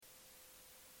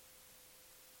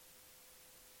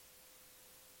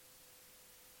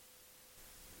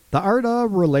The Art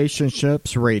of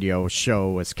Relationships radio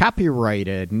show is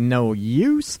copyrighted, no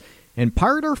use, and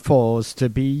part or full is to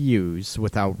be used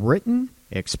without written,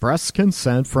 express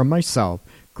consent from myself,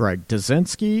 Greg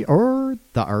Dazinski, or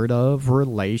The Art of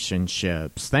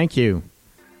Relationships. Thank you.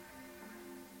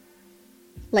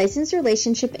 Licensed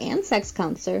relationship and sex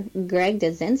counselor Greg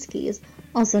Dazinski,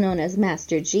 also known as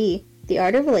Master G, The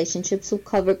Art of Relationships will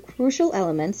cover crucial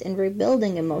elements in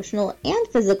rebuilding emotional and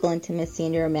physical intimacy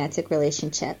in your romantic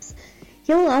relationships.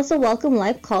 He will also welcome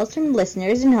live calls from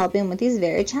listeners in helping with these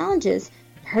very challenges.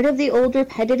 Heard of the old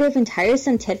repetitive and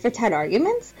tiresome tit-for-tat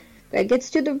arguments? Greg gets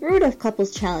to the root of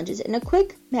couples' challenges in a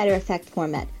quick, matter-of-fact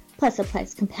format, plus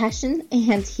applies compassion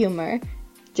and humor.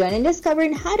 Join in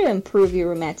discovering how to improve your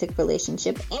romantic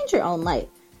relationship and your own life.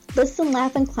 Listen,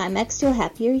 laugh, and climax to a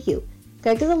happier you.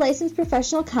 Greg is a licensed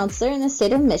professional counselor in the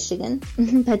state of Michigan,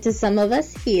 but to some of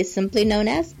us, he is simply known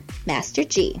as Master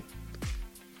G.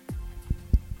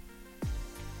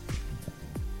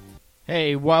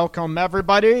 Hey, welcome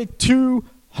everybody to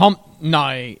Hump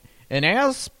Night. And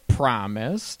as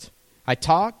promised, I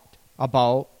talked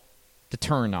about the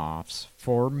turnoffs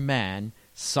for men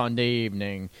Sunday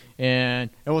evening,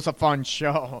 and it was a fun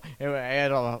show. I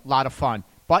had a lot of fun.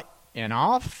 But in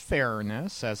all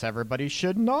fairness, as everybody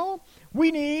should know, we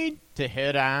need to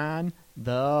hit on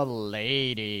the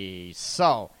ladies.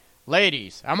 So,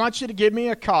 ladies, I want you to give me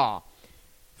a call.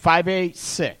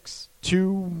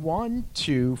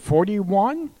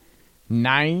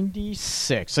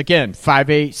 586-212-4196. Again,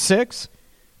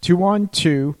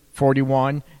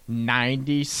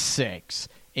 586-212-4196.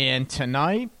 And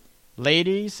tonight,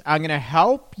 ladies, I'm going to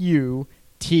help you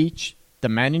teach the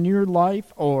men in your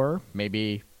life, or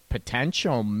maybe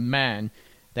potential men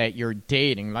that you're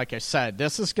dating. Like I said,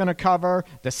 this is going to cover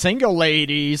the single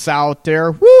ladies out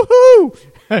there.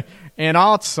 Woohoo! And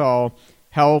also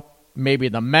help maybe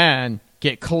the men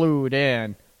get clued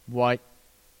in what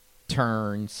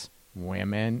turns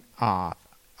women off.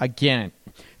 Again,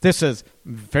 this is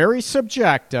very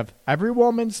subjective. Every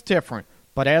woman's different.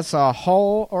 But as a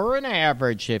whole, or an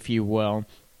average, if you will,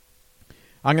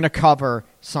 I'm going to cover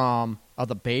some of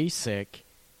the basic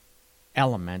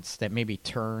elements that maybe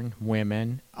turn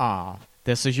women off.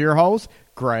 This is your host,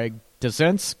 Greg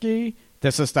Dazinski.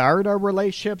 This is the Art of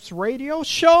Relationships radio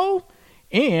show,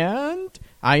 and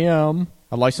I am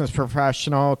a licensed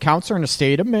professional counselor in the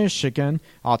state of Michigan,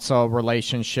 also a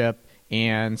relationship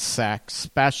and sex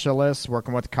specialist,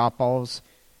 working with couples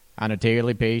on a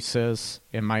daily basis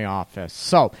in my office.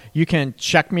 So you can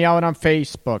check me out on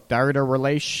Facebook, The Art of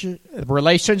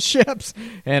Relationships,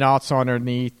 and also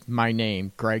underneath my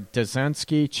name, Greg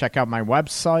Dazinski. Check out my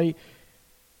website,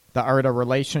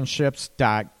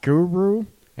 theartofrelationships.guru,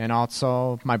 and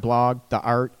also my blog, The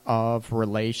Art of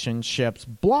Relationships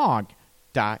blog.guru.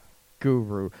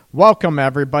 Welcome,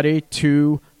 everybody,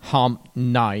 to Hump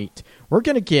Night. We're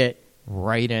going to get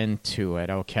right into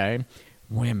it, okay?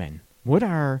 Women. What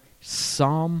are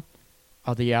some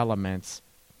of the elements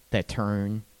that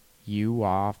turn you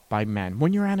off by men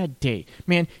when you're on a date?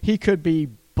 Man, he could be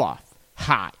buff,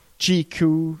 hot,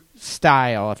 GQ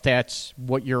style, if that's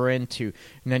what you're into.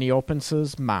 And then he opens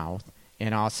his mouth,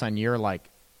 and all of a sudden you're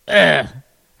like, ugh.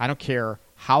 I don't care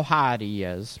how hot he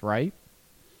is, right?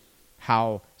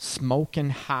 How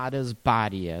smoking hot his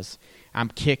body is. I'm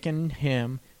kicking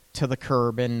him to the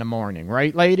curb in the morning,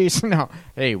 right, ladies? No.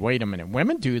 Hey, wait a minute.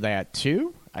 Women do that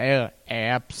too?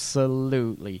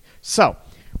 Absolutely. So,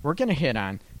 we're going to hit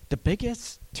on the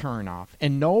biggest turnoff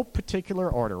in no particular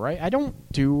order, right? I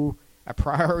don't do a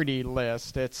priority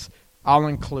list. It's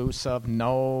all-inclusive,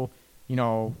 no,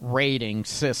 rating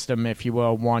system, if you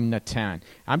will, 1 to 10.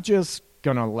 I'm just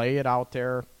going to lay it out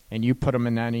there, and you put them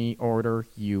in any order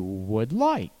you would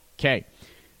like. Okay.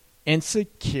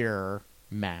 Insecure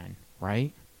men,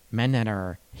 right? Men that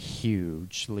are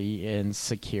hugely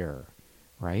insecure,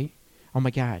 right? Oh, my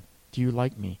God, do you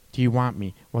like me? Do you want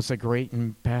me? Was it great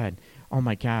in bed? Oh,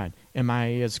 my God, am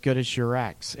I as good as your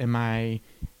ex? Am I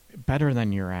better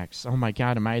than your ex? Oh, my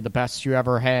God, am I the best you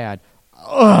ever had?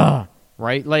 Ugh!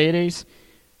 Right, ladies?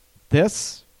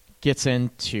 This gets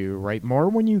into, right, more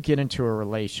when you get into a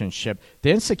relationship,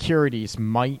 the insecurities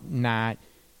might not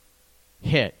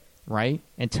hit, right,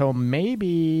 until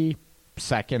maybe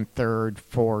second, third,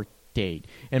 fourth date.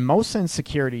 And most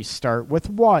insecurities start with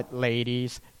what,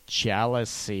 ladies?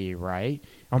 Jealousy, right?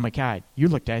 Oh my God, you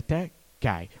looked at that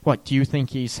guy. What, do you think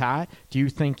he's hot? Do you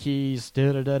think he's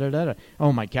da-da-da-da-da?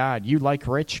 Oh my God, you like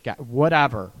rich guy.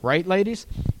 Whatever, right, ladies?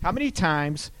 How many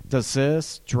times does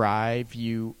this drive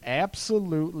you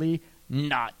absolutely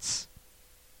nuts?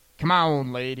 Come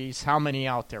on, ladies. How many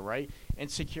out there, right?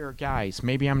 Insecure guys.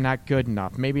 Maybe I'm not good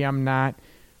enough. Maybe I'm not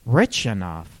rich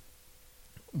enough.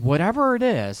 whatever it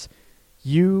is,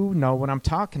 you know what I'm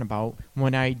talking about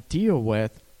when I deal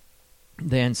with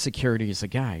the insecurities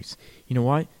of guys. You know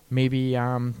what? Maybe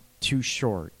I'm too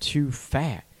short, too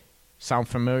fat. Sound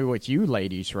familiar with you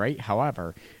ladies, right?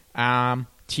 However,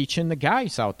 teaching the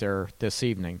guys out there this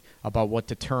evening about what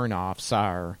the turnoffs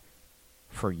are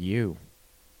for you.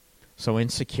 So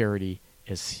insecurity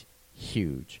is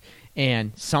huge.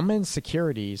 And some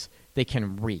insecurities, they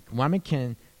can reek. Women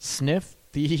can sniff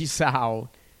these out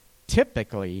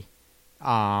typically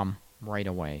right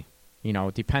away. You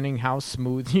know, depending how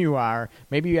smooth you are.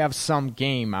 Maybe you have some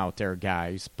game out there,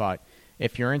 guys, but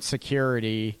if your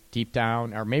insecurity deep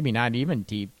down, or maybe not even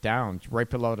deep down, right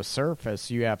below the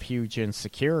surface, you have huge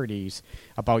insecurities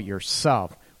about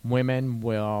yourself, women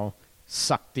will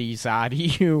suck these out of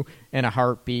you in a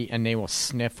heartbeat, and they will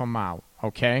sniff them out,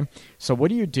 okay? So what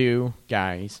do you do,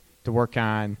 guys, to work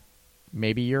on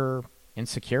maybe your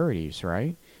insecurities,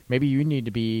 right? Maybe you need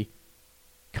to be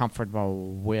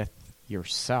comfortable with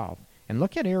yourself. And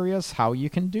look at areas how you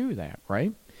can do that,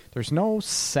 right? There's no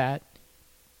set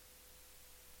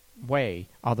way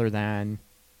other than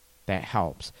that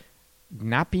helps.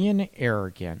 Not being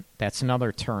arrogant, that's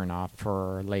another turnoff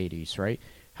for ladies, right?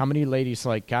 How many ladies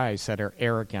like guys that are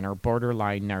arrogant or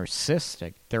borderline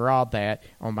narcissistic? They're all that,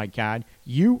 oh my God,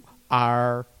 you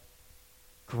are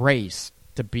graced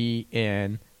to be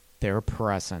in their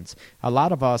presence. A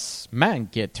lot of us men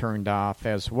get turned off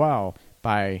as well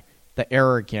by the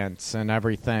arrogance and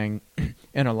everything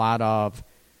in a lot of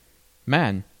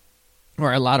men,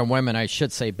 or a lot of women, I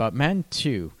should say, but men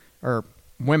too, or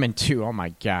women too. Oh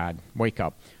my God, wake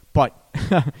up. But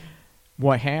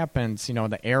what happens, you know,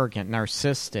 the arrogant,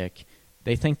 narcissistic,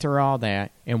 they think they're all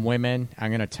that. And women, I'm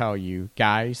going to tell you,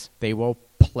 guys, they will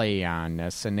play on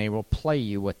this, and they will play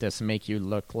you with this and make you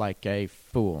look like a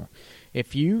fool.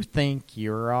 If you think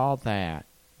you're all that,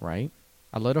 right,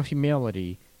 a little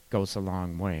humility goes a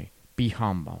long way. Be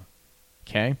humble,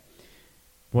 okay?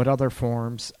 What other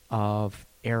forms of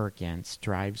arrogance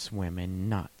drives women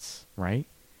nuts, right?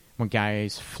 When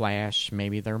guys flash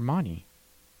maybe their money,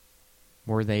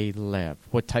 where they live,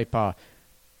 what type of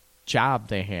job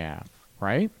they have,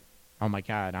 right? Oh my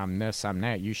God, I'm this, I'm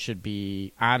that. You should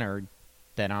be honored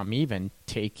that I'm even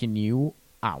taking you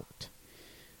out.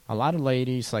 A lot of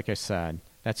ladies, like I said,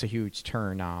 that's a huge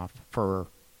turn off for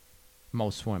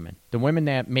most women. The women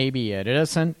that maybe it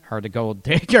isn't are the gold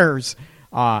diggers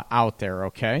out there,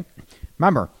 okay?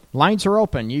 Remember, lines are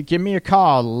open. You give me a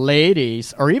call,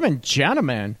 ladies, or even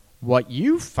gentlemen, what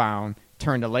you found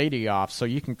turned a lady off, so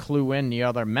you can clue in the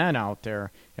other men out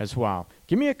there as well.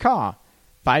 Give me a call,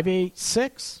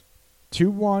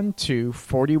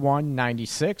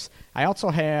 586-212-4196. I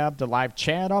also have the live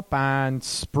chat up on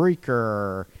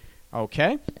Spreaker,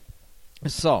 okay?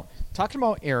 So, talking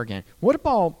about arrogant, what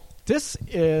about, this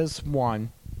is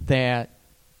one that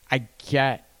I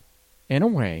get in a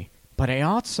way, but I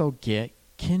also get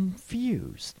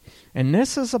confused. And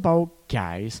this is about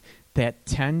guys that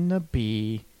tend to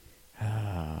be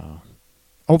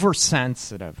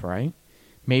oversensitive, right?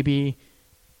 Maybe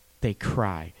they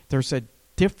cry. There's a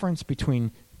difference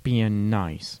between being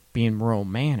nice, being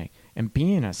romantic, and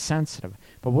being a sensitive.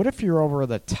 But what if you're over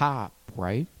the top,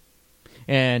 right?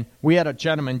 And we had a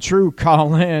gentleman, Drew,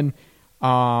 call in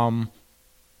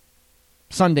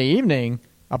Sunday evening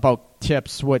about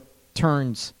tips what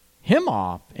turns him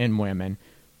off in women.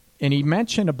 And he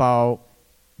mentioned about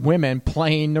women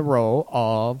playing the role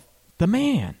of the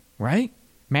man, right?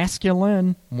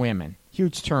 Masculine women.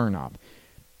 Huge turnoff.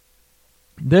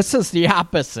 This is the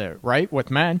opposite, right?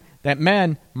 With men, that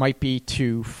men might be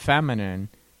too feminine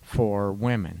for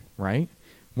women, right?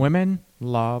 Women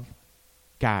love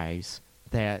guys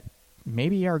that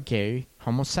maybe are gay,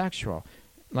 homosexual.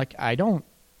 Like,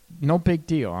 no big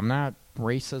deal. I'm not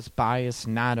racist, biased,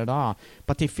 not at all.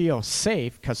 But they feel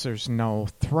safe because there's no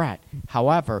threat.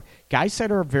 However, guys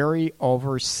that are very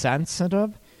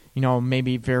oversensitive, you know,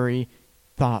 maybe very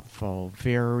thoughtful,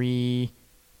 very,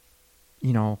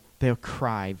 you know, they'll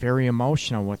cry, very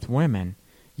emotional with women.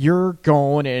 You're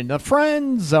going in the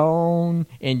friend zone,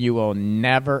 and you will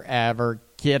never, ever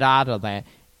get out of that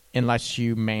unless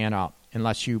you man up,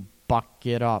 unless you buck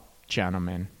it up,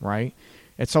 gentlemen, right?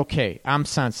 It's okay. I'm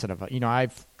sensitive. You know,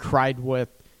 I've cried with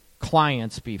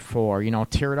clients before, you know,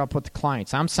 teared up with the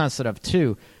clients. I'm sensitive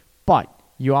too. But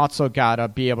you also got to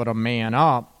be able to man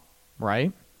up,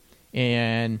 right?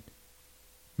 And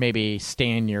maybe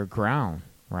stand your ground,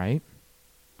 right?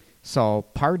 So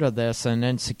part of this, an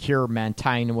insecure man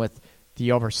tying with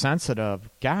the oversensitive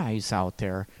guys out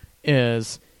there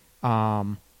is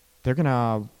they're going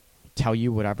to tell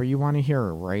you whatever you want to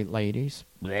hear, right, ladies?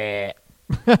 Blech.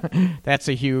 That's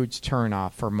a huge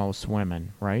turnoff for most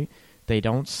women, right? They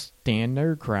don't stand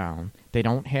their ground. They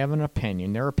don't have an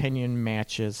opinion. Their opinion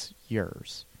matches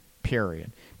yours,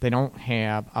 period. They don't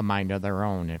have a mind of their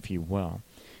own, if you will.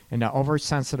 And the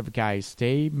oversensitive guys,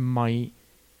 they might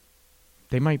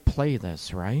play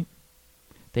this, right?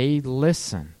 They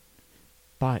listen,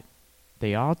 but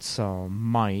they also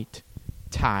might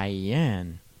tie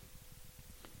in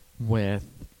with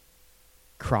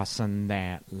crossing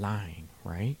that line,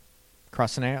 right?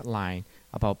 Crossing that line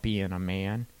about being a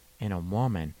man and a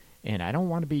woman. And I don't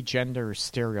want to be gender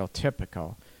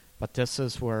stereotypical, but this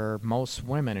is where most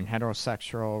women in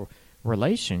heterosexual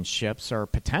relationships or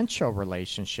potential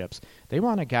relationships, they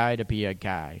want a guy to be a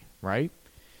guy, right?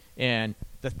 And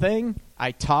the thing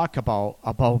I talk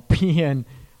about being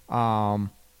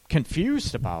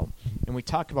confused about, and we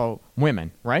talk about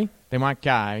women, right? They want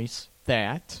guys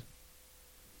that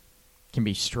can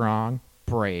be strong,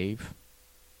 brave,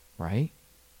 right?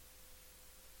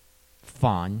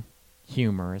 Fun,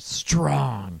 humorous,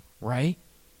 strong, right?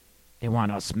 They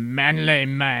want us manly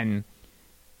men.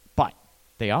 But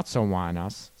they also want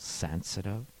us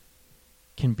sensitive,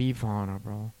 can be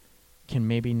vulnerable, can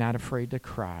maybe not afraid to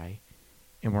cry.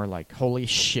 And we're like, holy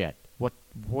shit,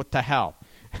 what the hell?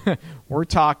 We're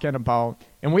talking about,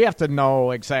 and we have to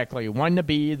know exactly when to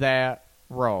be that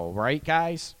role, right,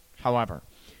 guys? However,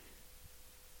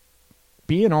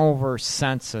 being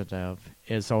oversensitive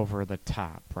is over the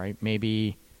top, right?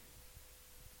 Maybe,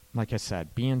 like I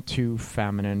said, being too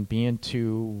feminine, being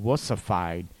too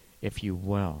wussified, if you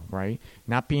will, right?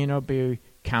 Not being able to be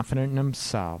confident in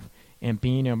himself and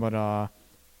being able to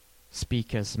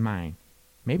speak his mind.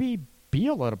 Maybe be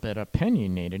a little bit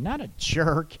opinionated, not a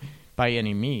jerk by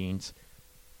any means,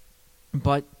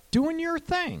 but doing your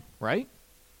thing, right?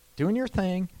 Doing your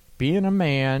thing, being a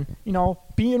man,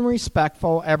 being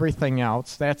respectful, everything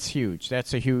else, that's huge.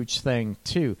 That's a huge thing,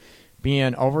 too.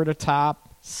 Being over the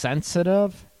top,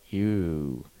 sensitive,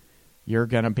 you're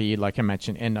going to be, like I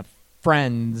mentioned, in the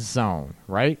friend zone,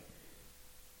 right?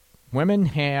 Women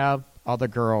have other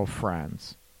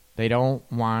girlfriends. They don't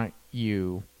want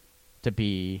you to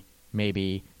be,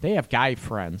 maybe, they have guy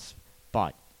friends,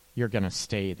 but you're going to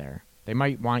stay there. They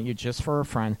might want you just for a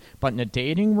friend. But in the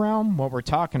dating realm, what we're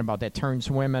talking about that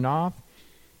turns women off,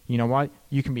 you know what?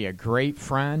 You can be a great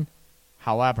friend.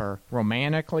 However,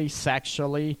 romantically,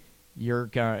 sexually,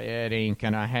 it ain't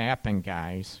going to happen,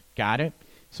 guys. Got it?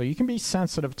 So you can be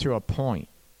sensitive to a point.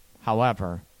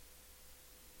 However,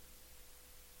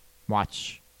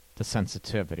 watch the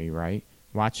sensitivity, right?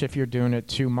 Watch if you're doing it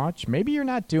too much. Maybe you're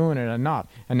not doing it enough.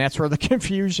 And that's where the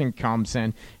confusion comes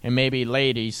in. And maybe,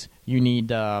 ladies, you need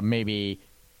to maybe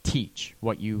teach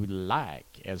what you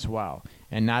like as well.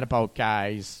 And not about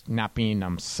guys not being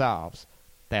themselves.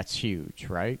 That's huge,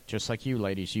 right? Just like you,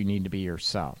 ladies, you need to be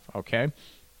yourself, okay?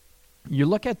 You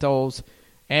look at those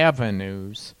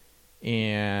avenues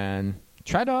and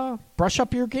try to brush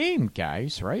up your game,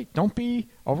 guys, right? Don't be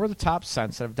over-the-top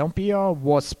sensitive. Don't be a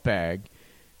wuss bag.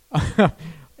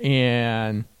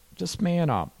 And just man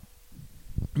up.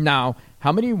 Now,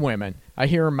 how many women, I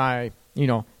hear in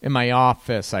my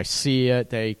office, I see it,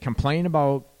 they complain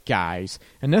about guys,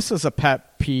 and this is a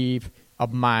pet peeve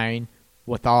of mine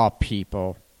with all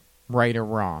people, right or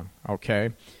wrong,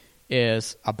 okay,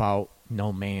 is about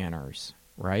no manners,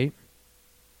 right?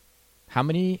 How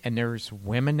many, and there's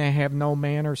women that have no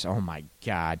manners? Oh my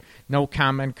God. No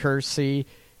common courtesy,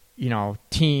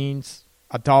 teens,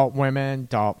 adult women,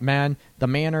 adult men, the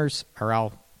manners are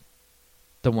out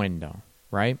the window,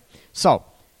 right? So,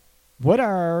 what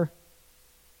are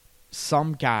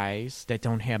some guys that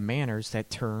don't have manners that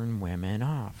turn women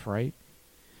off, right?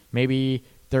 Maybe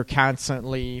they're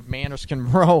constantly, manners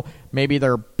can roll, maybe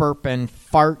they're burping,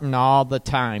 farting all the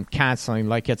time, constantly,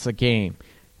 like it's a game.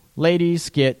 Ladies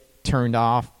get turned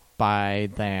off by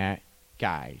that,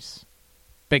 guys.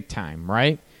 Big time,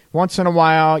 right? Once in a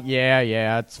while,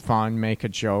 yeah, it's fun, make a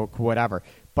joke, whatever.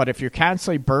 But if you're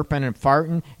constantly burping and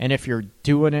farting, and if you're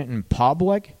doing it in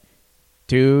public,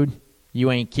 dude,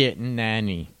 you ain't getting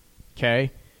any,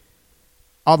 okay?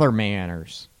 Other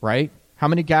manners, right? How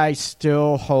many guys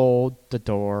still hold the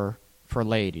door for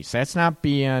ladies? That's not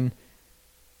being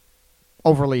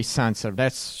overly sensitive.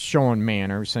 That's showing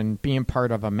manners and being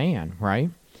part of a man, right?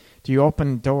 Do you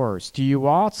open doors? Do you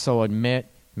also admit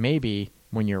maybe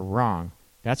when you're wrong?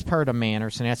 That's part of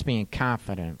manners, and that's being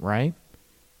confident, right?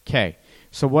 Okay,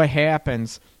 so what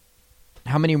happens,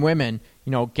 how many women,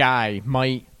 guy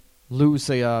might lose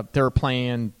they're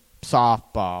playing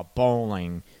softball,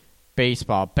 bowling,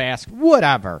 baseball, basketball,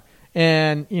 whatever,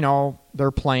 and,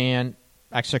 they're playing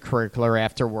extracurricular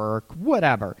after work,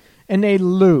 whatever, and they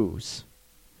lose.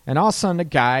 And all of a sudden the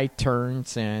guy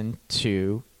turns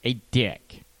into a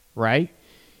dick, right?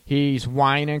 He's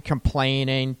whining,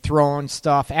 complaining, throwing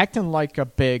stuff, acting like a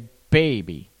big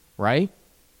baby, right?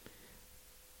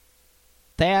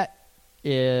 That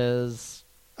is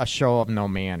a show of no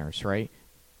manners, right?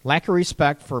 Lack of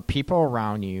respect for people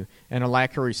around you, and a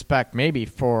lack of respect maybe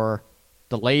for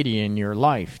the lady in your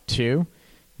life, too.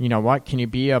 You know what? Can you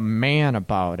be a man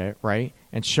about it, right?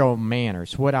 And show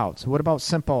manners. What else? What about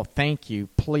simple thank you,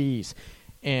 please?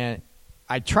 And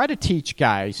I try to teach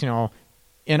guys,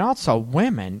 and also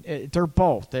women, they're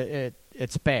both.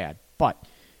 It's bad. But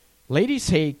ladies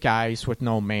hate guys with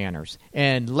no manners.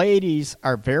 And ladies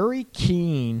are very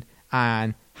keen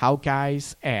on how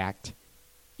guys act,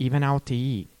 even out to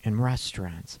eat in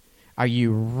restaurants. Are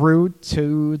you rude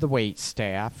to the wait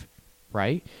staff,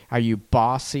 right? Are you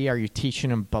bossy? Are you teaching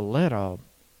them belittle,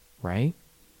 right?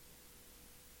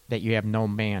 That you have no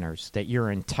manners, that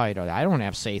you're entitled. I don't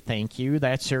have to say thank you.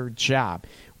 That's your job.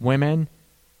 Women,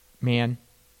 man,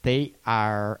 they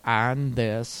are on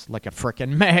this like a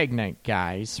frickin' magnet,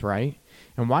 guys, right?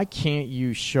 And why can't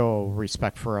you show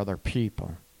respect for other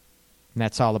people? And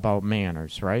that's all about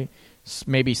manners, right?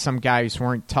 Maybe some guys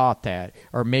weren't taught that.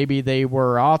 Or maybe they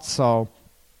were also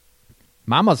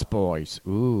mama's boys.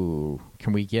 Ooh,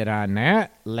 can we get on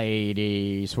that,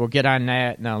 ladies? We'll get on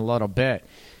that in a little bit.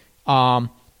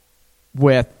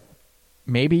 With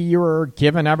maybe you were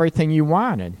given everything you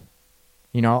wanted.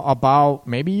 About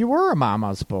maybe you were a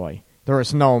mama's boy. There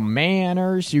was no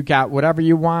manners. You got whatever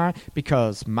you want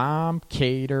because mom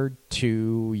catered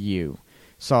to you.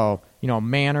 So,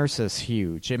 manners is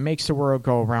huge. It makes the world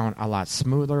go around a lot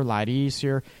smoother, a lot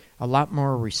easier, a lot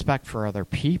more respect for other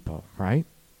people, right?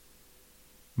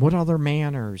 What other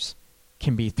manners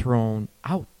can be thrown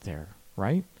out there,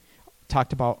 right?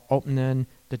 Talked about opening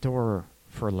the door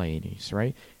for ladies,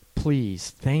 right?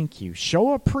 Please, thank you.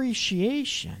 Show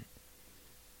appreciation.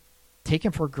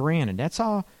 Taken for granted. That's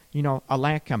all, a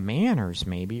lack of manners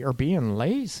maybe, or being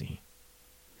lazy.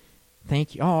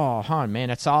 Thank you. Oh, hon, man,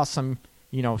 it's awesome.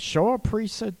 Show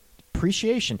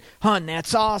appreciation. Hon,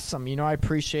 that's awesome. I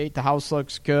appreciate the house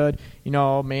looks good.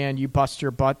 Man, you bust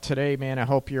your butt today, man. I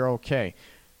hope you're okay.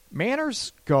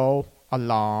 Manners go a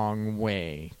long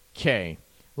way. Okay.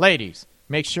 Ladies,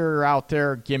 make sure you're out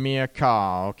there. Give me a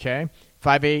call, okay?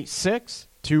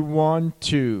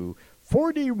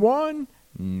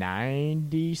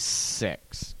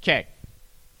 586-212-4196. Okay.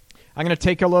 I'm going to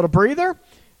take a little breather.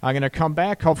 I'm going to come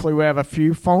back. Hopefully we have a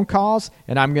few phone calls,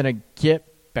 and I'm going to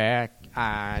get back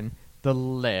on the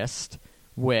list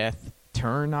with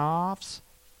turnoffs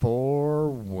for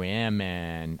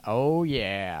women. Oh,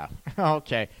 yeah.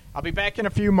 Okay. I'll be back in a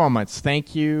few moments.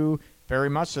 Thank you very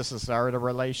much. This is Art of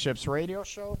Relationships radio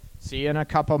show. See you in a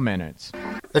couple minutes.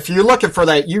 If you're looking for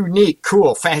that unique,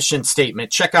 cool fashion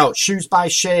statement, check out Shoes by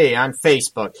Shay on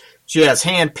Facebook. She has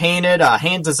hand-painted,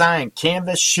 hand-designed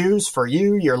canvas shoes for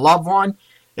you, your loved one.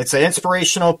 It's an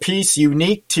inspirational piece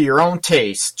unique to your own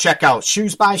taste. Check out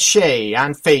Shoes by Shay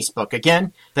on Facebook.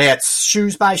 Again, that's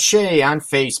Shoes by Shay on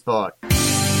Facebook.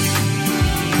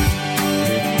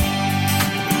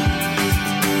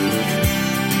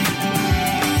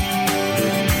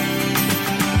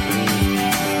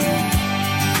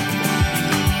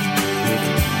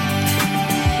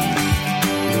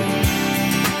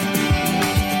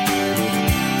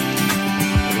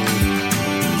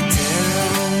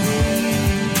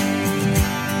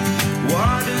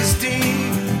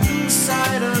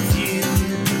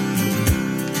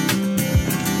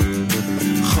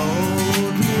 Hold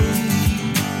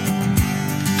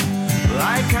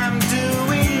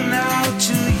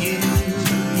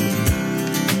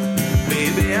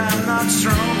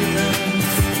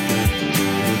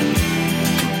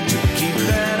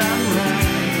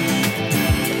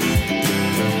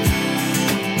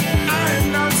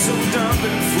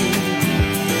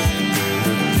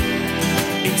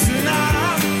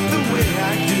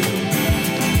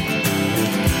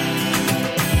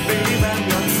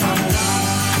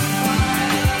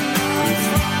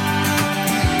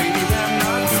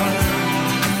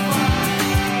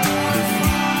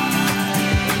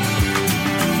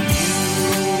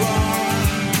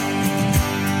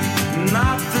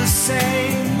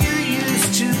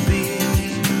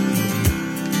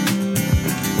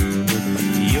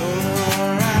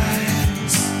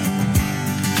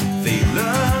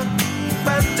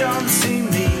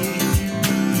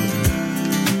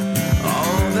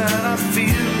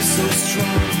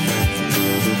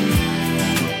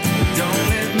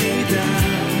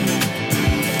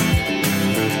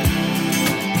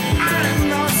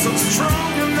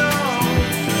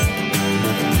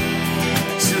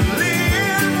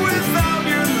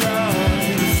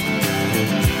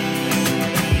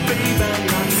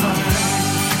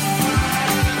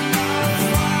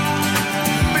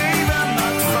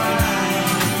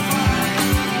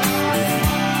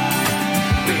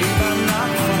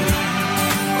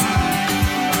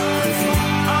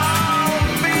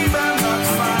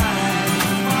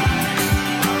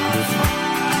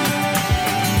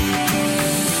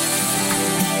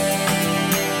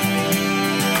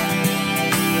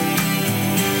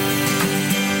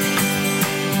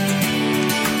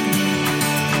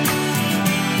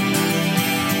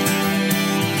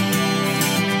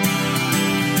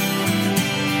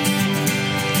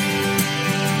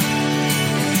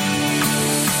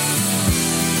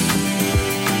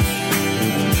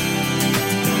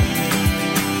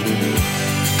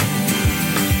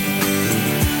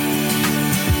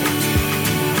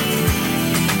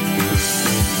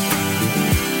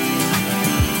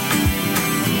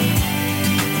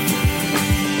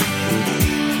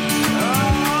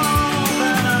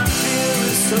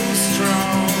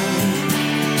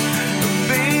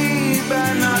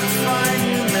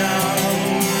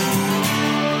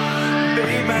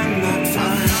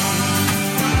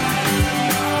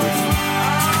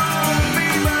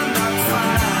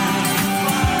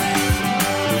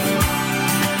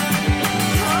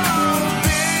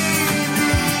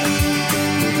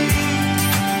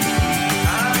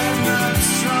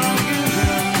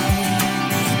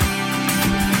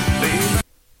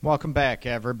Welcome back,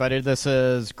 everybody. This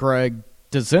is Greg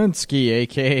Dazinski,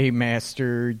 a.k.a.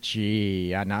 Master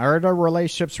G, on the Art of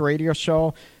Relationships radio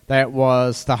show. That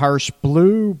was The Harsh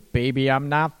Blue, Baby I'm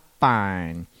Not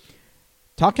Fine.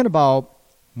 Talking about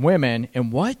women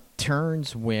and what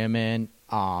turns women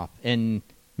off in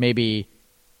maybe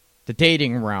the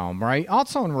dating realm, right?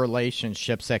 Also in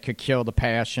relationships that could kill the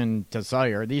passion,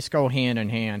 desire. These go hand in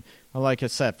hand. Well, like I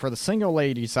said, for the single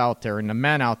ladies out there and the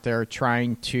men out there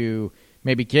trying to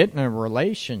maybe get in a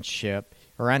relationship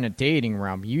or in a dating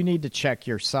realm, you need to check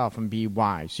yourself and be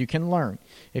wise. You can learn.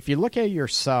 If you look at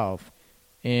yourself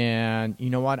and,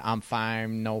 you know what, I'm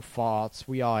fine, no faults.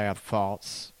 We all have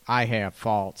faults. I have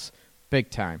faults, big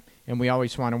time. And we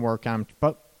always want to work on them,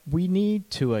 but we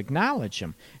need to acknowledge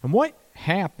them. And what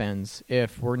happens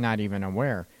if we're not even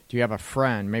aware? Do you have a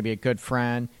friend, maybe a good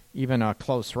friend, even a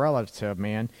close relative,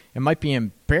 man? It might be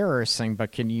embarrassing,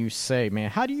 but can you say, man,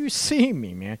 how do you see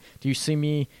me, man? Do you see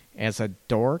me as a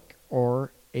dork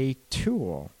or a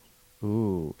tool?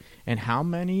 Ooh. And how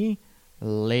many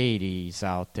ladies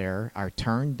out there are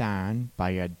turned on by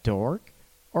a dork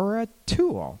or a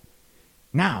tool?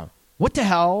 Now, what the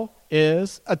hell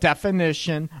is a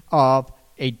definition of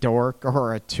a dork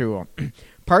or a tool?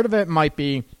 Part of it might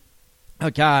be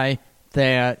a guy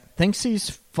that thinks he's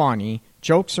funny,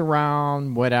 jokes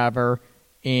around, whatever,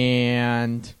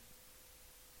 and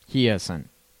he isn't.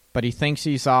 But he thinks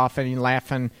he's off and he's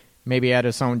laughing maybe at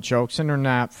his own jokes, and they're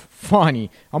not funny.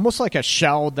 Almost like a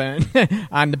Sheldon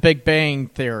on the Big Bang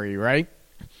Theory, right?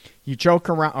 You joke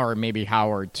around, or maybe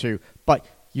Howard too, but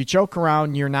you joke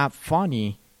around, you're not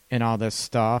funny and all this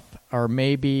stuff, or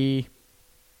maybe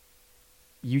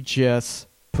you just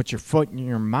put your foot in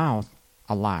your mouth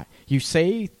a lot. You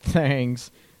say things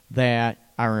that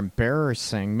are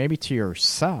embarrassing, maybe to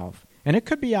yourself, and it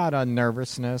could be out of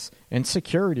nervousness,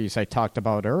 insecurities I talked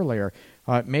about earlier.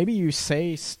 Maybe you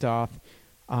say stuff,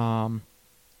 you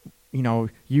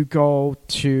go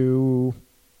to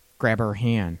grab her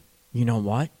hand. You know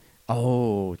what?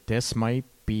 Oh, this might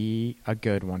be a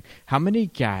good one. How many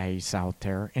guys out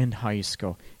there in high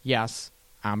school? Yes,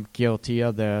 I'm guilty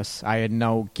of this. I had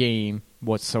no game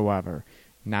whatsoever.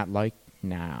 Not like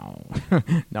now.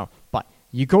 No, but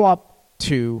you go up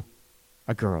to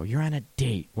a girl. You're on a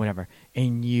date, whatever,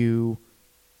 and you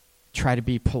try to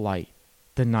be polite.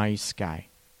 The nice guy.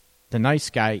 The nice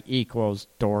guy equals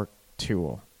dork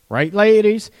tool. Right,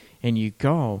 ladies? And you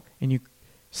go and you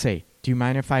say, do you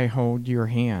mind if I hold your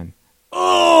hand?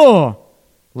 Oh!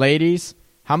 Ladies,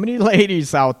 how many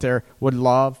ladies out there would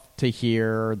love to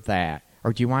hear that?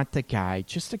 Or do you want the guy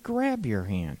just to grab your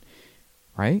hand?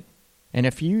 Right? And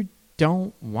if you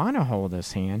don't want to hold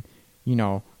his hand,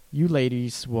 you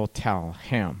ladies will tell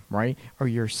him, right? Or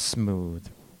you're smooth,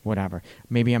 whatever.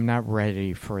 Maybe I'm not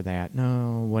ready for that.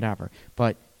 No, whatever.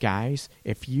 But guys,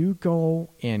 if you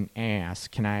go and ask,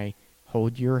 can I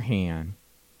hold your hand?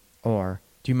 Or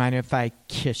do you mind if I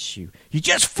kiss you? You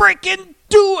just freaking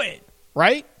do it,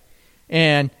 right?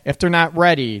 And if they're not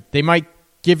ready, they might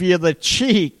give you the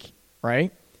cheek,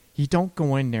 right? You don't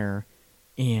go in there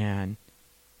and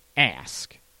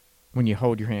ask when you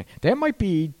hold your hand. That might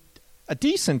be a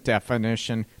decent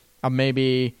definition of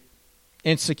maybe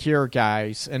insecure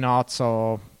guys, and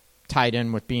also tied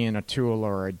in with being a tool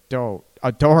or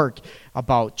a dork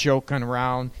about joking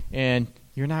around, and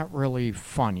you're not really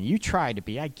funny. You try to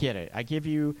be. I get it. I give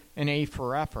you an A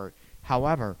for effort.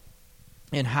 However,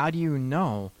 and how do you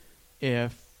know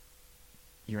if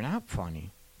you're not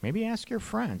funny? Maybe ask your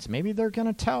friends. Maybe they're going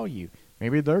to tell you.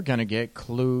 Maybe they're going to get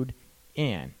clued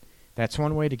in. That's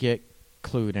one way to get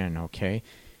clued in, okay?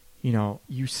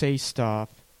 You say stuff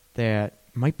that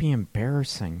might be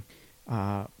embarrassing.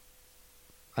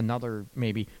 Another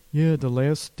maybe, the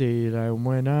last date I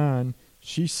went on,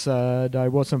 she said I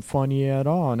wasn't funny at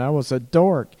all, and I was a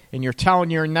dork. And you're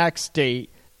telling your next date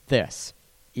this.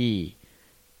 E.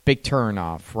 Big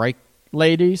turnoff, right,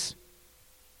 ladies?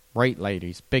 Right,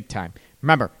 ladies, big time.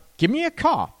 Remember, give me a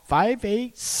call,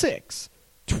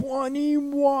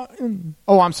 586-21.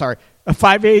 Oh, I'm sorry,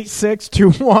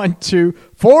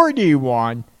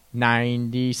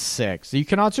 586-212-4196. You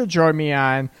can also join me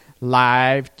on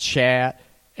live chat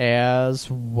as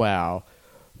well.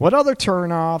 What other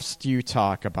turnoffs do you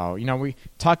talk about? We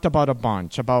talked about a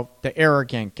bunch, about the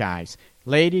arrogant guys.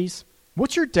 Ladies,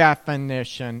 what's your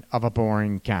definition of a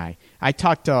boring guy? I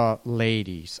talk to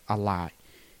ladies a lot.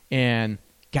 And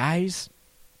guys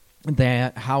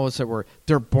that, how is it word?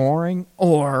 They're boring,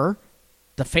 or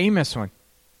the famous one,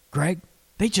 Greg,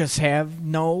 they just have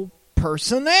no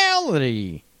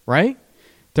personality, right?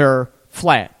 They're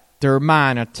flat. They're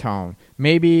monotone.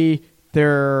 Maybe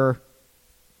they're,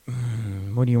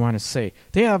 what do you want to say?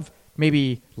 They have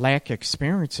maybe lack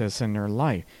experiences in their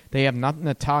life. They have nothing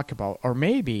to talk about. Or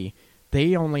maybe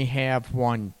they only have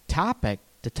one topic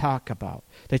to talk about.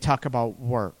 They talk about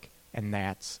work, and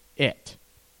that's it.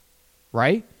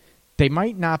 Right? They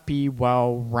might not be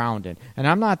well-rounded. And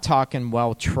I'm not talking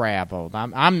well-traveled.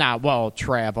 I'm not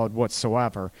well-traveled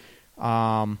whatsoever.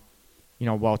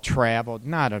 Well-traveled,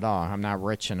 not at all. I'm not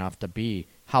rich enough to be.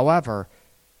 However,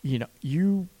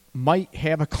 you might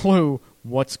have a clue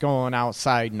what's going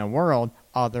outside in the world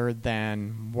other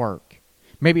than work.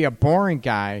 Maybe a boring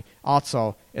guy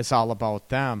also is all about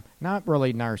them. Not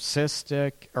really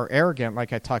narcissistic or arrogant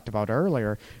like I talked about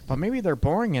earlier, but maybe they're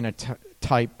boring in a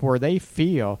type where they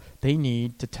feel they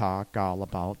need to talk all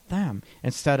about them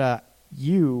instead of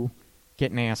you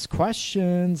getting asked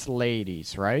questions,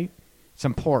 ladies, right? It's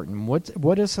important.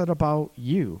 What is it about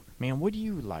you? Man, what do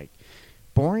you like?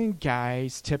 Boring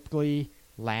guys typically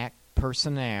lack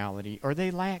personality, or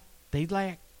they lack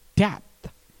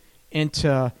depth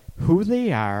into who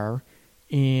they are,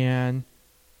 and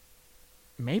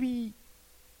maybe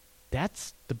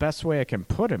that's the best way I can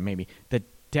put it. Maybe the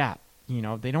depth.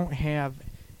 They don't have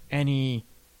any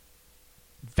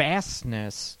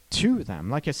vastness to them.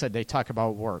 Like I said, they talk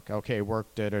about work. Okay,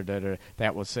 work,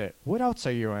 that was it. What else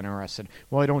are you interested in?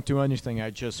 Well, I don't do anything. I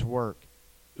just work.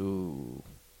 Ooh.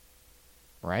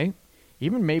 Right?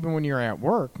 Even maybe when you're at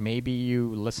work, maybe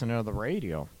you listen to the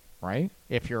radio, right?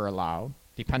 If you're allowed,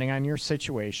 depending on your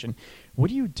situation. What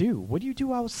do you do? What do you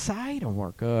do outside of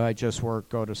work? I just work,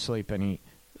 go to sleep, and eat.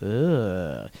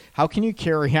 Ugh. How can you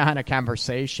carry on a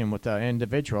conversation with an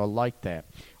individual like that?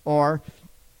 Or,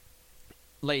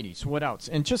 ladies, what else?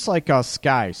 And just like us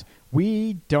guys,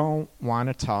 we don't want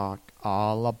to talk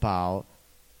all about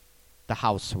the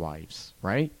housewives,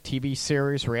 right? TV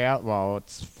series,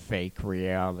 it's fake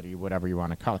reality, whatever you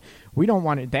want to call it. We don't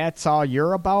want it. That's all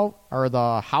you're about? Are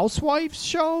the housewives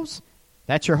shows?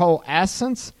 That's your whole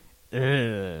essence?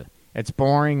 Ugh. It's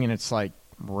boring, and it's like,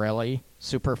 really?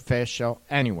 Superficial.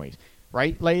 Anyways,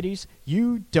 right, ladies?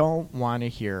 You don't want to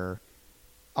hear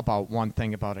about one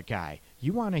thing about a guy.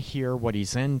 You want to hear what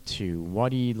he's into,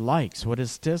 what he likes, what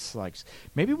his dislikes,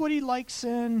 maybe what he likes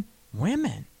in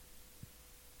women.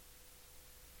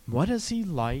 What does he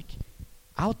like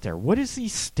out there? What does he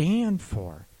stand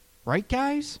for? Right,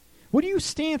 guys? What do you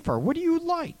stand for? What do you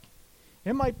like?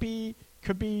 It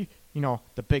could be,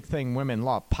 the big thing women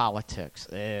love, politics,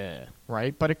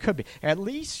 right? But it could be. At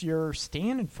least you're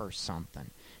standing for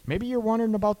something. Maybe you're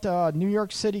wondering about the New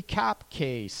York City cop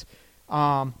case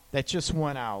that just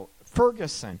went out.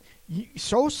 Ferguson.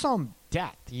 Show some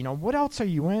depth. What else are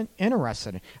you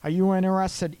interested in? Are you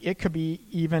interested? It could be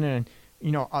even in,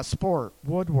 a sport,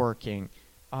 woodworking.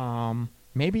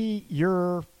 Maybe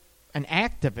you're an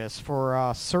activist for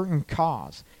a certain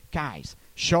cause. Guys,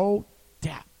 show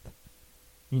depth.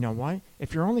 You know what?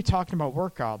 If you're only talking about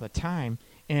work all the time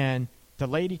and the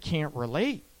lady can't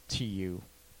relate to you,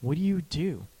 what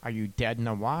do? Are you dead in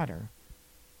the water?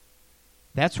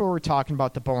 That's what we're talking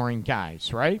about, the boring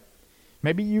guys, right?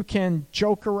 Maybe you can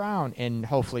joke around and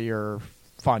hopefully you're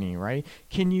funny, right?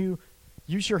 Can you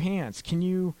use your hands? Can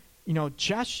you,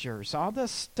 gestures, all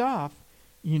this stuff,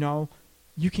 you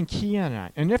can key in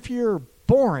on. And if you're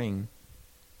boring,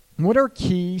 what are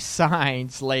key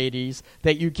signs, ladies,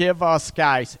 that you give us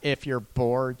guys if you're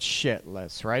bored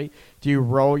shitless, right? Do you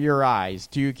roll your eyes?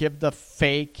 Do you give the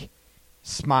fake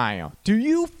smile? Do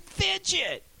you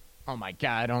fidget? Oh, my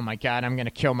God, I'm going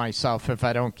to kill myself if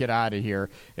I don't get out of here.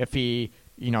 If he,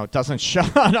 doesn't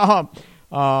shut up.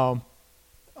 Oh,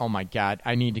 my God,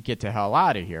 I need to get the hell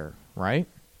out of here, right?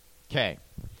 Okay.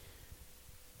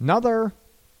 Another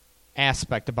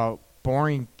aspect about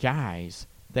boring guys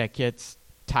that gets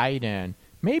tied in,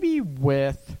 maybe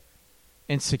with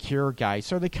insecure guys,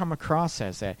 so they come across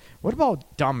as that. What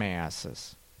about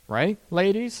dumbasses, right,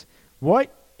 ladies?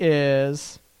 What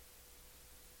is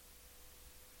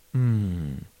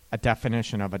a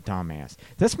definition of a dumbass?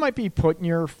 This might be putting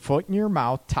your foot in your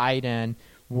mouth, tied in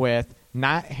with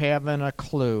not having a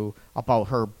clue about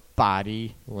her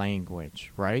body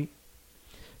language, right?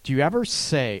 Do you ever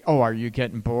say, "Oh, are you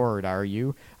getting bored? Are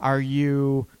you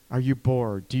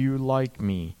bored? Do you like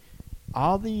me?"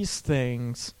 All these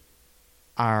things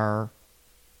are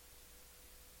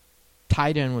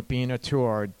tied in with being a tool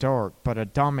or a dork, but a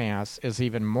dumbass is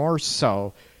even more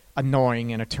so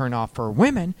annoying and a turnoff for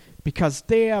women because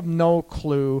they have no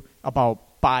clue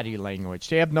about body language.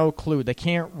 They have no clue. They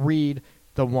can't read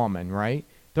the woman, right?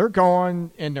 They're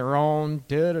going in their own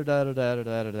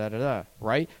da-da-da-da-da-da-da-da-da,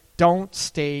 right? Don't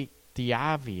state the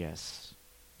obvious.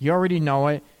 You already know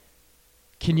it.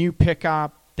 Can you pick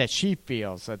up that she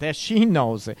feels it, that she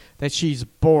knows it, that she's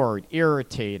bored,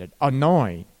 irritated,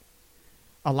 annoyed,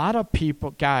 a lot of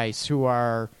people, guys who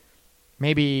are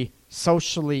maybe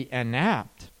socially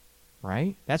inept,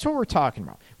 right? That's what we're talking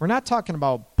about. We're not talking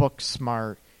about book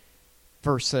smart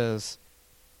versus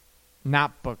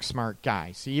not book smart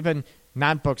guys. Even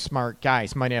not book smart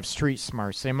guys might have street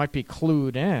smarts. They might be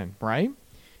clued in, right?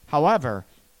 However,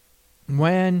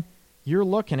 when you're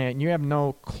looking at it and you have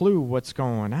no clue what's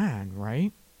going on,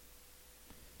 right?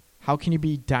 How can you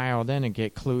be dialed in and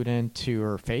get clued into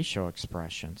her facial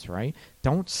expressions, right?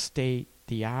 Don't state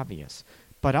the obvious.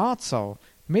 But also,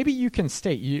 maybe you can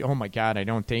state, oh my God, I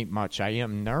don't date much. I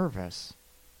am nervous.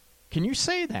 Can you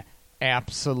say that?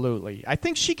 Absolutely. I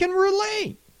think she can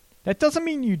relate. That doesn't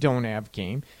mean you don't have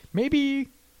game. Maybe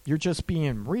you're just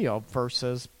being real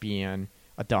versus being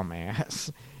a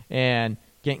dumbass and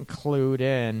getting clued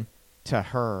in to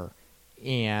her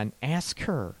and ask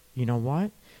her, you know what?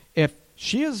 If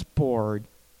she is bored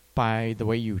by the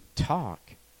way you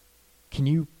talk, can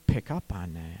you pick up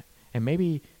on that? And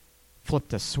maybe flip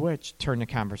the switch, turn the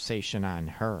conversation on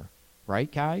her.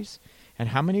 Right, guys? And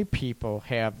how many people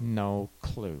have no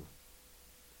clue?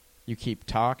 You keep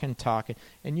talking,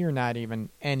 and you're not even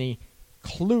any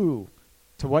clue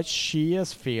to what she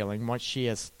is feeling, what she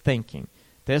is thinking.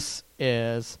 This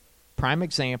is prime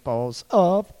examples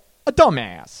of a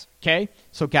dumbass, okay?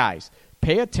 So, guys,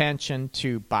 pay attention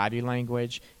to body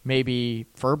language, maybe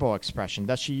verbal expression.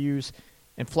 Does she use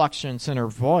inflections in her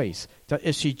voice?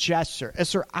 Is she gesture?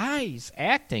 Is her eyes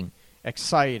acting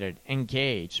excited,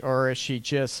 engaged, or is she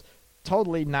just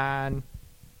totally not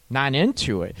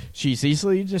into it? She's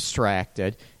easily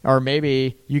distracted, or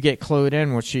maybe you get clued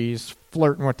in when she's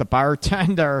flirting with the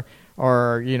bartender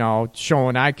or,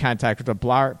 showing eye contact with the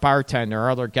bartender or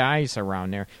other guys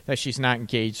around there, that she's not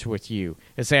engaged with you.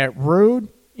 Is that rude?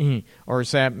 Or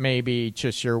is that maybe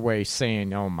just your way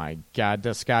saying, oh my God,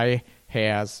 this guy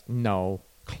has no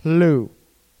clue?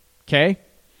 Okay?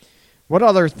 What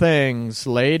other things,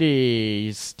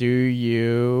 ladies, do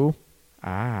you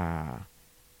are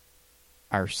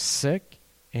sick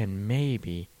and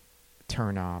maybe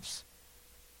turn-offs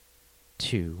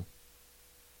to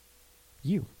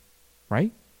you,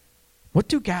 right? What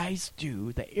do guys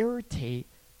do that irritate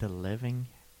the living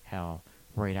hell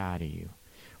right out of you?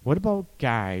 What about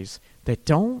guys that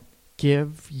don't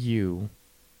give you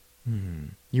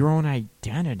your own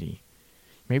identity?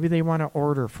 Maybe they want to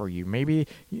order for you. Maybe,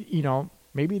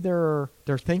 maybe they're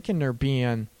thinking they're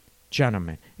being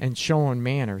gentlemen and showing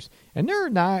manners, and they're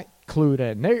not clued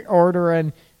in. They're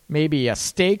ordering maybe a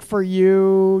steak for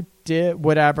you,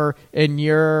 whatever, and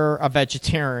you're a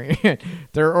vegetarian.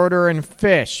 They're ordering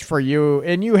fish for you,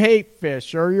 and you hate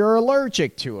fish, or you're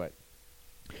allergic to it.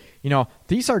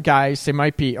 These are guys, they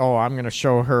might be, I'm going to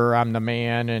show her I'm the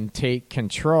man and take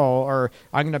control, or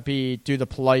I'm going to do the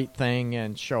polite thing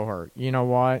and show her. You know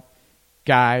what?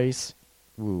 Guys,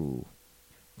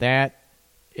 that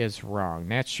is wrong.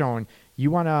 That's showing you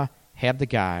want to have the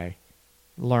guy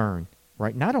learn,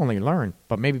 right? Not only learn,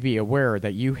 but maybe be aware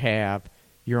that you have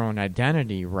your own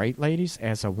identity, right, ladies,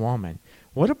 as a woman.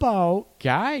 What about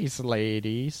guys,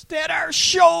 ladies, that are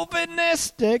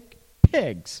chauvinistic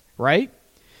pigs, right?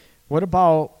 What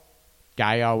about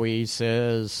guy always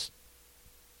is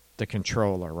the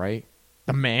controller, right?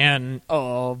 The man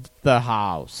of the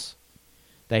house.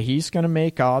 That he's going to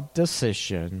make all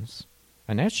decisions,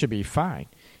 and that should be fine.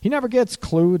 He never gets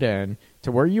clued in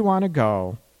to where you want to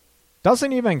go.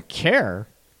 Doesn't even care.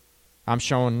 I'm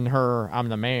showing her I'm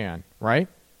the man, right?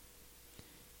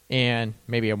 And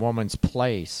maybe a woman's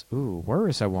place. Where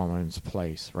is a woman's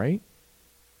place, right?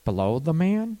 Below the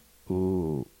man?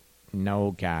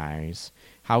 No, guys.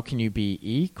 How can you be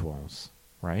equals,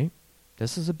 right?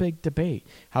 This is a big debate.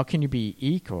 How can you be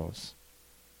equals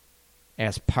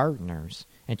as partners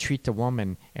and treat the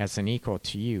woman as an equal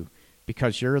to you?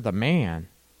 Because you're the man,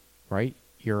 right?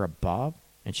 You're above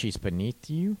and she's beneath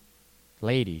you.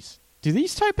 Ladies, do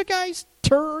these type of guys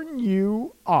turn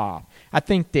you off? I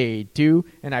think they do,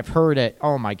 and I've heard it,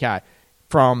 oh my God,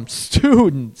 from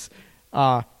students,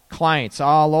 clients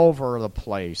all over the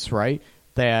place, right?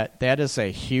 That is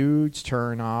a huge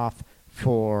turnoff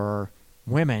for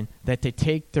women, that they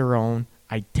take their own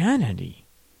identity,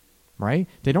 right?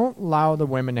 They don't allow the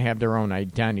women to have their own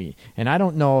identity. And I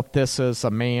don't know if this is a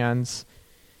man's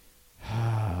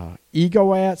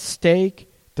ego at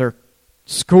stake, they're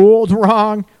schooled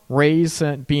wrong,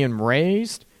 being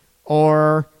raised,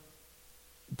 or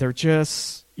they're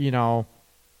just,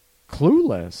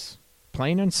 clueless,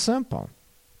 plain and simple.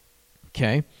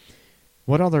 Okay?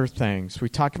 What other things? We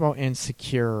talked about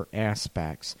insecure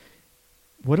aspects.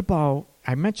 What about,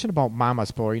 I mentioned about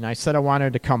mama's boy, and I said I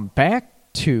wanted to come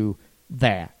back to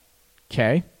that.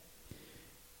 Okay?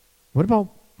 What about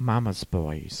mama's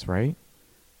boys, right?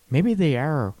 Maybe they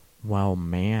are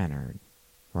well-mannered,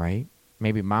 right?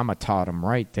 Maybe mama taught them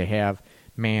right to have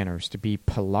manners, to be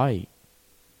polite.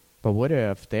 But what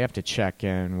if they have to check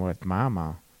in with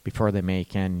mama before they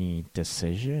make any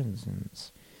decisions? And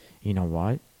you know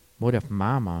what? What if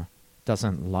mama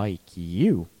doesn't like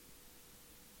you?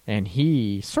 And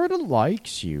he sort of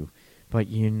likes you, but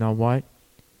you know what?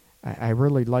 I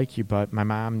really like you, but my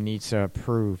mom needs to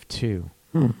approve too.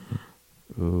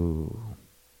 Ooh.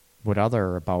 What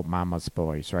other about mama's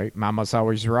boys, right? Mama's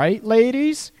always right,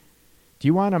 ladies? Do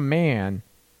you want a man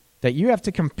that you have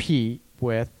to compete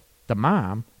with the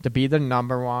mom to be the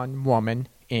number one woman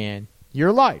in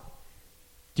your life?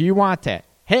 Do you want that?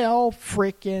 Hell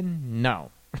freaking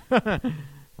no.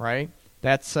 Right?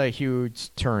 That's a huge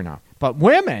turnoff. But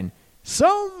women,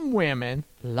 some women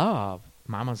love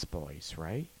mama's boys,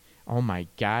 right? Oh my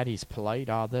God, he's polite,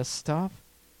 all this stuff.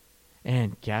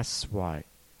 And guess what?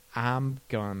 I'm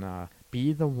gonna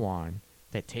be the one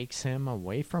that takes him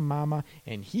away from mama,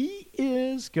 and he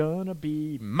is gonna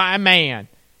be my man.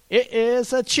 It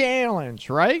is a challenge,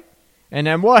 right? And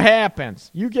then what happens?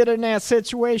 You get in that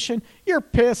situation, you're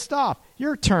pissed off.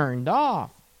 You're turned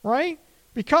off, right?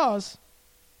 Because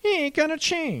he ain't gonna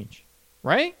change,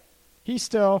 right? He's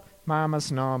still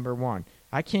mama's number one.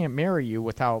 I can't marry you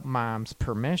without mom's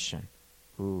permission.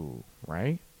 Ooh,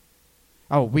 right?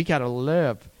 Oh, we got to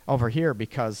live over here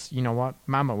because, you know what?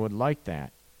 Mama would like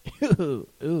that.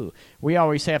 Ooh. We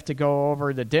always have to go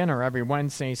over to dinner every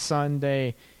Wednesday,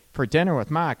 Sunday for dinner with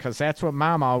Ma because that's what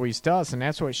Mama always does and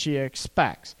that's what she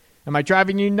expects. Am I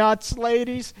driving you nuts,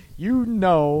 ladies? You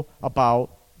know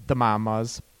about the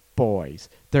mama's boys.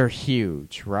 They're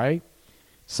huge, right?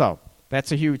 So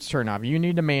that's a huge turnoff. You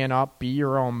need to man up, be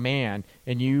your own man,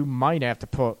 and you might have to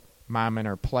put mom in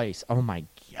her place. Oh, my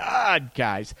God,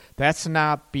 guys. That's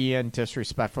not being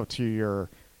disrespectful to your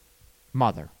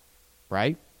mother,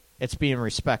 right? It's being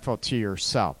respectful to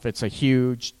yourself. It's a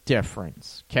huge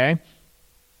difference, okay?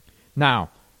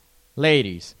 Now,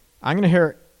 ladies, I'm going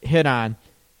to hit on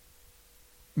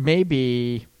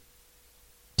maybe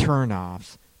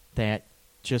turnoffs that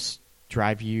just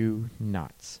drive you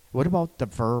nuts. What about the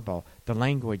verbal, the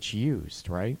language used,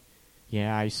 right?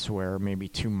 Yeah, I swear, maybe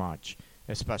too much,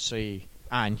 especially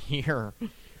on here.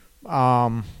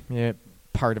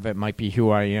 Part of it might be who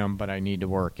I am, but I need to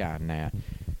work on that.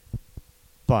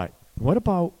 But what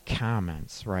about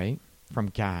comments, right, from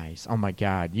guys? Oh, my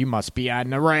God, you must be on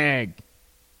the rag.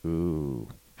 Ooh,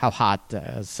 how hot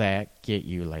does that get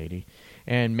you, lady?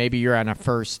 And maybe you're on a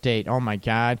first date. Oh, my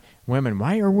God, women,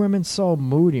 why are women so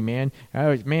moody, man?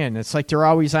 Oh, man, it's like they're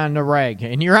always on the rag.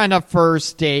 And you're on a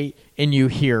first date and you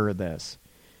hear this.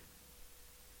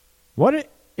 What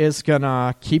is going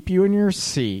to keep you in your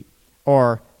seat?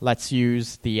 Or let's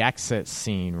use the exit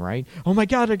scene, right? Oh, my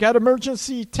God, I got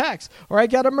emergency text. Or I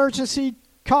got emergency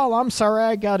call. I'm sorry,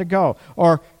 I got to go.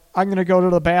 Or I'm going to go to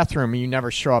the bathroom and you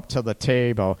never show up to the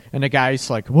table. And the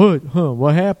guy's like, what?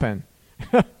 What happened?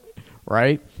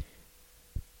 Right?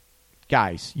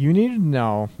 Guys, you need to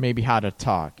know maybe how to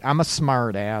talk. I'm a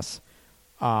smart ass.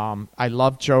 I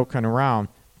love joking around.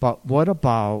 But what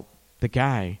about the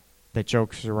guy that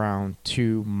jokes around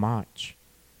too much?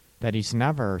 That he's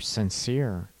never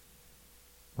sincere,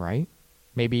 right?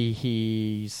 Maybe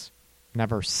he's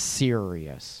never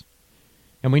serious.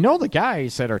 And we know the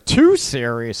guys that are too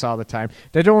serious all the time,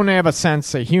 they don't have a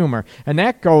sense of humor. And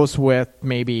that goes with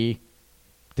maybe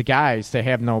the guys that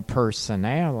have no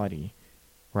personality,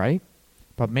 right?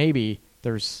 But maybe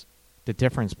there's the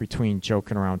difference between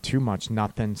joking around too much,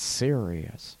 nothing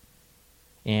serious.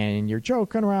 And you're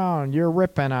joking around, you're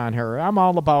ripping on her. I'm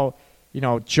all about,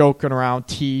 joking around,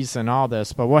 teasing, all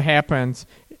this. But what happens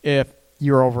if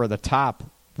you're over the top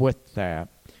with that?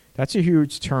 That's a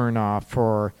huge turn off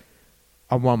for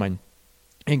a woman.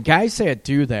 And guys that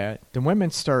do that, the women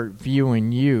start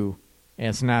viewing you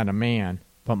as not a man,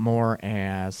 but more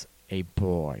as a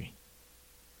boy.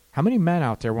 How many men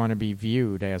out there want to be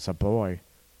viewed as a boy,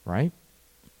 right?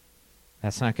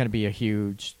 That's not going to be a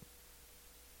huge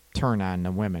turn on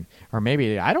the women. Or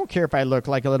maybe, I don't care if I look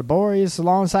like a little boy as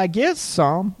long as I get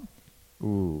some.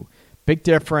 Ooh, big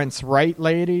difference, right,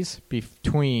 ladies,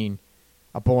 between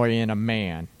a boy and a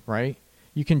man, right?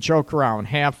 You can joke around,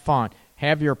 have fun,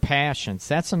 have your passions.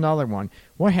 That's another one.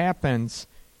 What happens,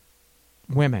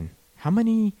 women, how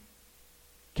many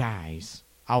guys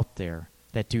out there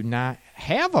that do not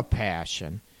have a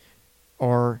passion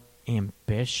or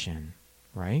ambition,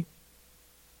 right?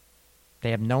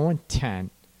 They have no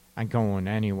intent on going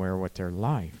anywhere with their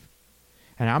life.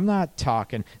 And I'm not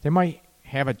talking, they might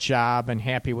have a job and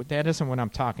happy with that isn't what I'm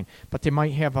talking, but they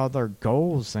might have other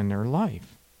goals in their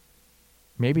life.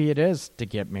 Maybe it is to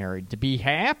get married, to be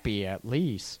happy at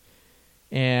least.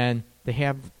 And they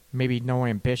have maybe no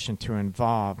ambition to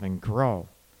evolve and grow.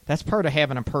 That's part of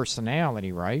having a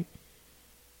personality, right?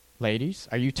 Ladies,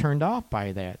 are you turned off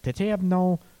by that? That they have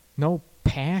no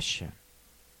passion,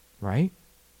 right?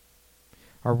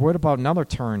 Or what about another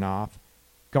turn off?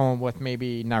 Going with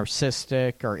maybe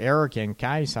narcissistic or arrogant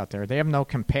guys out there. They have no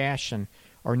compassion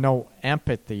or no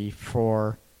empathy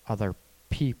for other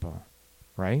people,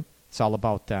 right? It's all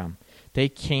about them. They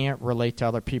can't relate to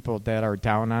other people that are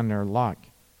down on their luck,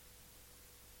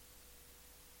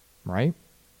 right?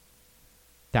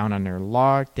 Down on their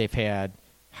luck. They've had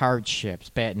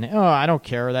hardships. I don't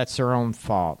care. That's their own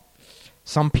fault.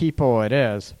 Some people it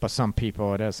is, but some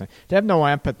people it isn't. They have no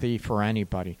empathy for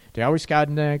anybody. They always got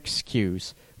an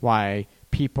excuse why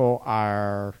people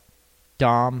are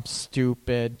dumb,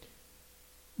 stupid,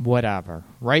 whatever.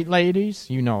 Right, ladies?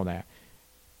 You know that.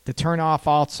 The turn off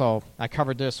also, I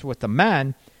covered this with the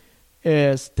men,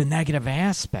 is the negative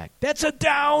aspect. That's a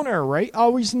downer, right?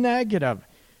 Always negative.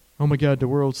 Oh my God, the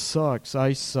world sucks.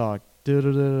 I suck.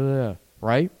 Da-da-da-da-da.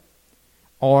 Right?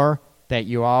 Or that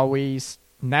you always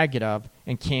negative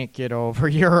and can't get over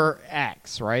your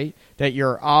ex, right? That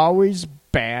you're always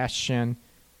bashing,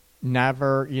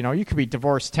 never, you could be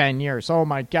divorced 10 years. Oh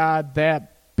my God,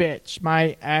 that bitch,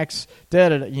 my ex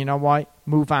did it. You know what?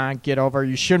 Move on, get over.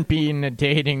 You shouldn't be in the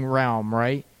dating realm,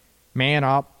 right? Man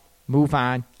up, move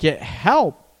on, get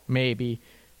help, maybe,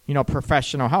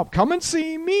 professional help. Come and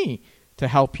see me to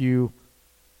help you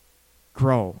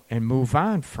grow and move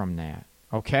on from that,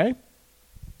 okay?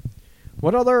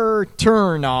 What other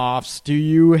turn-offs do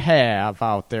you have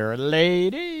out there,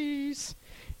 ladies?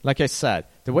 Like I said,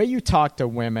 the way you talk to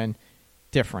women,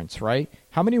 difference, right?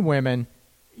 How many women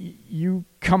you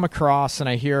come across, and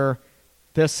I hear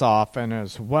this often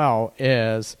as well,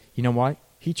 is, you know what?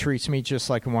 He treats me just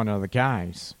like one of the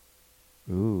guys.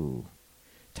 Ooh.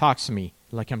 Talks to me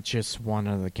like I'm just one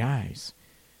of the guys.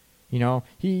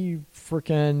 He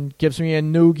freaking gives me a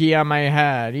noogie on my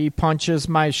head. He punches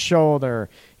my shoulder,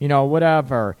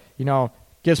 whatever.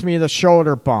 Gives me the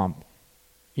shoulder bump.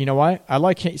 You know what? I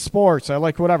like sports. I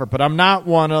like whatever. But I'm not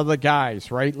one of the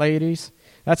guys, right, ladies?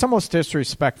 That's almost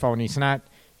disrespectful, and he's not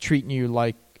treating you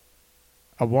like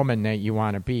a woman that you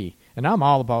want to be. And I'm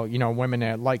all about, women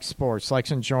that like sports,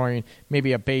 likes enjoying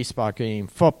maybe a baseball game,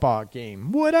 football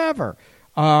game, whatever.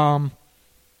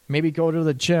 Maybe go to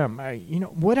the gym,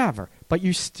 whatever. But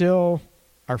you still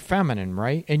are feminine,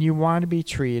 right? And you want to be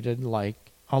treated like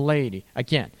a lady.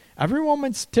 Again, every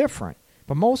woman's different,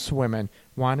 but most women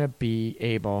want to be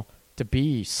able to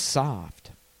be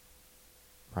soft,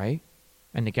 right?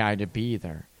 And the guy to be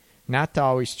there. Not to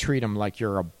always treat him like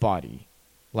you're a buddy,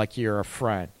 like you're a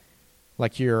friend,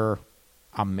 like you're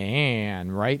a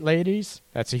man, right, ladies?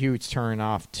 That's a huge turn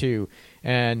off, too.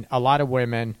 And a lot of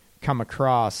women come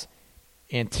across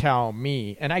and tell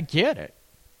me, and I get it.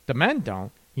 The men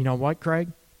don't. You know what, Greg?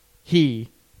 He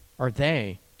or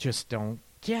they just don't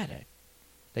get it.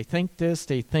 They think this,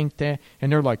 they think that,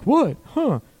 and they're like, what?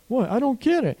 Huh? What? I don't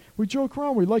get it. We joke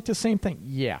around. We like the same thing.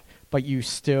 Yeah, but you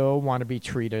still want to be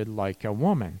treated like a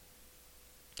woman.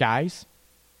 Guys,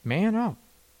 man up.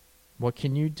 What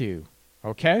can you do?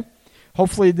 Okay?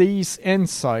 Hopefully these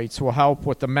insights will help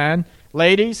with the men.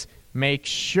 Ladies, make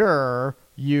sure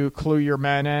you clue your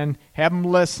men in, have them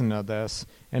listen to this,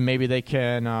 and maybe they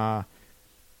can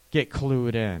get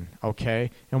clued in, okay?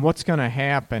 And what's going to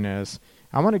happen is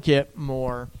I want to get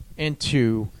more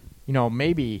into,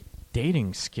 maybe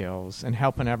dating skills and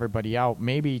helping everybody out,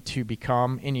 maybe to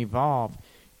become and evolve,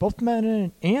 both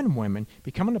men and women,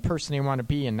 becoming the person they want to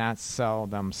be and not sell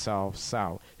themselves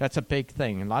out. That's a big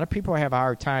thing. And a lot of people have a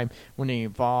hard time when they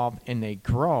evolve and they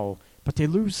grow, but they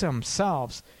lose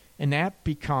themselves, and that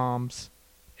becomes...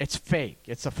 It's fake.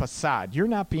 It's a facade. You're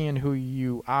not being who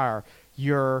you are.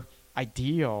 Your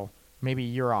ideal, maybe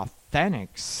your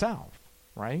authentic self,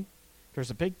 right?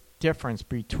 There's a big difference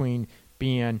between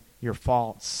being your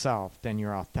false self than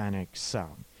your authentic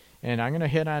self. And I'm going to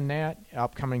hit on that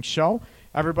upcoming show.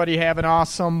 Everybody have an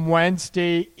awesome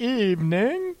Wednesday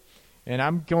evening. And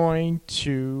I'm going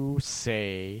to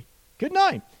say good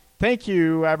night. Thank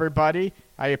you, everybody.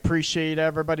 I appreciate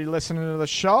everybody listening to the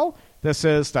show. This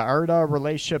is the Art of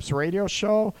Relationships radio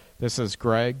show. This is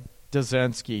Greg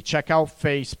Dazinski. Check out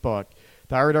Facebook,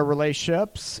 The Art of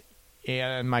Relationships,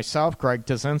 and myself, Greg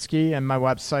Dazinski, and my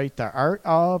website,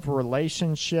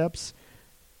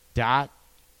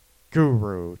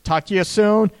 theartofrelationships.guru. Talk to you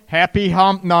soon. Happy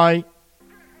hump night.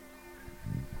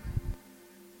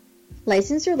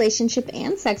 Licensed relationship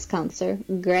and sex counselor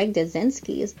Greg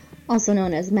Dazinski, also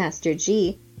known as Master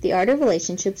G, The Art of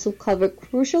Relationships will cover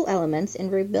crucial elements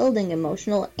in rebuilding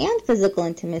emotional and physical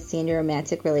intimacy in your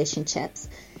romantic relationships.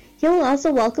 He will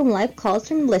also welcome live calls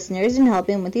from listeners and help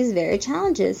him with these very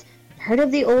challenges. Heard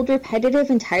of the old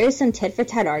repetitive and tiresome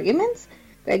tit-for-tat arguments?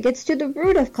 Greg gets to the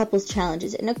root of couples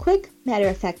challenges in a quick,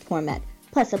 matter-of-fact format,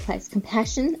 plus applies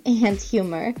compassion and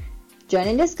humor. Join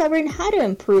in discovering how to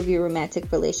improve your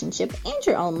romantic relationship and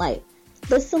your own life.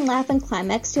 Listen, laugh, and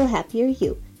climax to a happier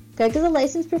you. Greg is a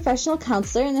licensed professional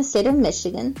counselor in the state of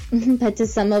Michigan, but to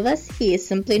some of us, he is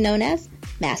simply known as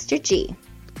Master G.